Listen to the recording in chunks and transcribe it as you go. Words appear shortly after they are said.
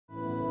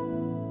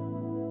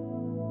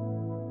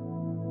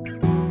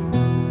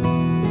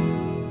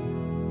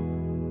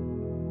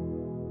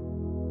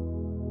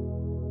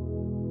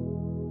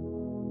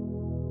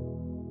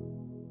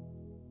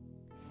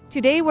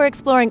Today we're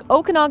exploring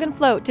Okanagan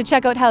Float to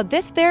check out how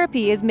this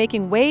therapy is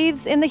making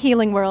waves in the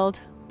healing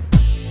world.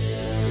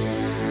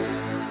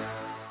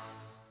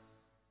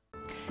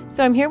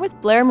 So I'm here with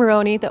Blair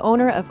Maroney, the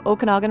owner of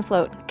Okanagan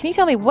Float. Can you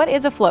tell me, what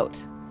is a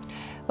float?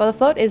 Well, a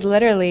float is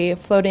literally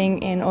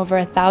floating in over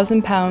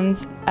 1,000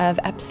 pounds of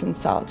Epsom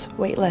salt,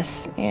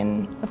 weightless,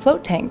 in a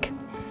float tank.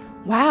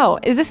 Wow,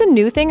 is this a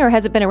new thing or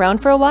has it been around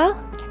for a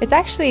while? It's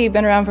actually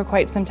been around for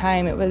quite some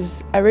time. It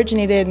was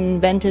originated and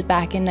invented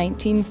back in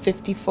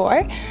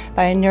 1954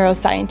 by a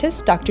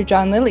neuroscientist, Dr.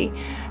 John Lilly.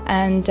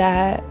 And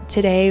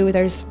today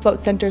there's float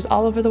centers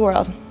all over the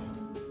world.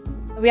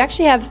 We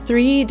actually have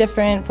 3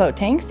 different float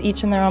tanks,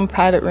 each in their own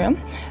private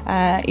room.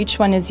 Each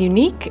one is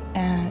unique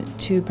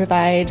to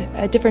provide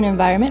a different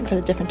environment for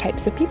the different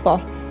types of people.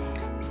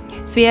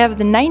 So we have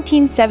the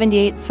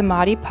 1978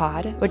 Samadhi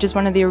Pod, which is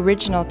one of the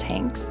original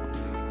tanks.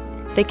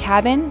 The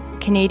cabin,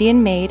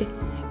 Canadian made,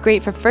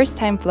 great for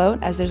first-time float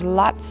as there's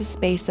lots of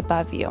space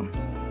above you.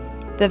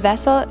 The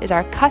vessel is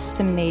our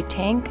custom-made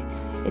tank.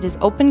 It is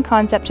open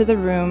concept to the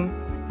room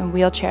and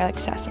wheelchair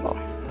accessible.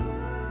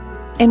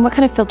 And what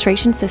kind of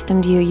filtration system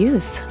do you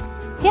use?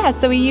 Yeah,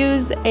 so we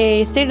use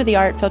a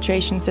state-of-the-art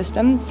filtration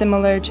system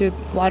similar to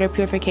water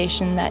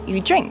purification that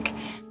you drink.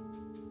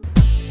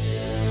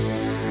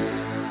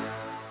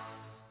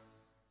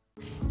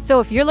 So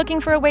if you're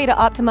looking for a way to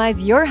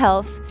optimize your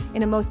health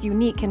in a most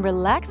unique and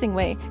relaxing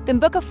way, then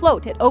book a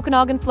float at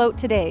Okanagan Float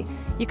today.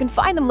 You can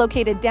find them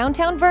located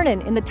downtown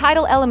Vernon in the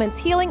Tidal Elements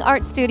Healing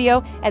Arts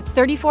Studio at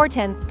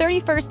 3410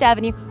 31st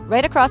Avenue,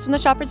 right across from the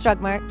Shoppers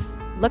Drug Mart.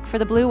 Look for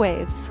the blue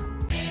waves.